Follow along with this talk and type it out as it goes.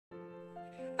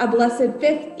A blessed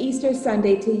 5th Easter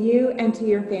Sunday to you and to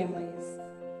your families.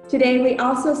 Today we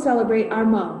also celebrate our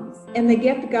moms and the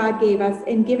gift God gave us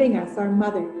in giving us our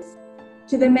mothers.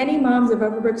 To the many moms of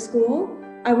Overbrook School,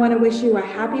 I want to wish you a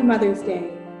happy Mother's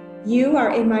Day. You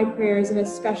are in my prayers in a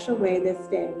special way this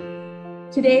day.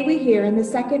 Today we hear in the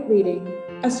second reading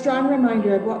a strong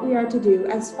reminder of what we are to do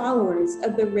as followers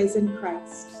of the risen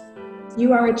Christ.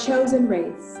 You are a chosen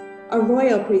race, a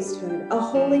royal priesthood, a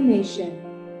holy nation,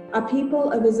 a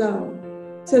people of his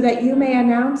own, so that you may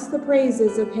announce the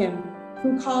praises of him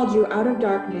who called you out of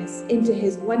darkness into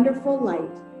his wonderful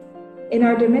light. In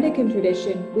our Dominican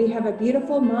tradition, we have a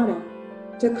beautiful motto: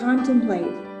 to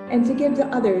contemplate and to give to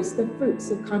others the fruits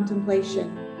of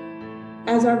contemplation.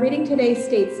 As our reading today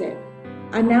states it,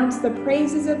 announce the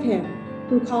praises of him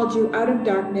who called you out of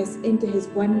darkness into his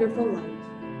wonderful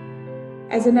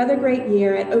light. As another great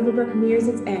year at Overbrook nears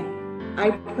its end,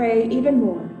 I pray even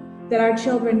more that our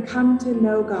children come to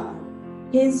know God,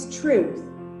 his truth,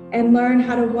 and learn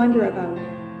how to wonder about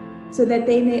him, so that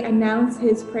they may announce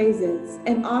his praises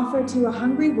and offer to a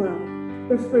hungry world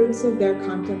the fruits of their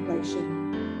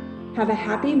contemplation. Have a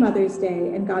happy Mother's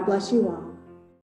Day, and God bless you all.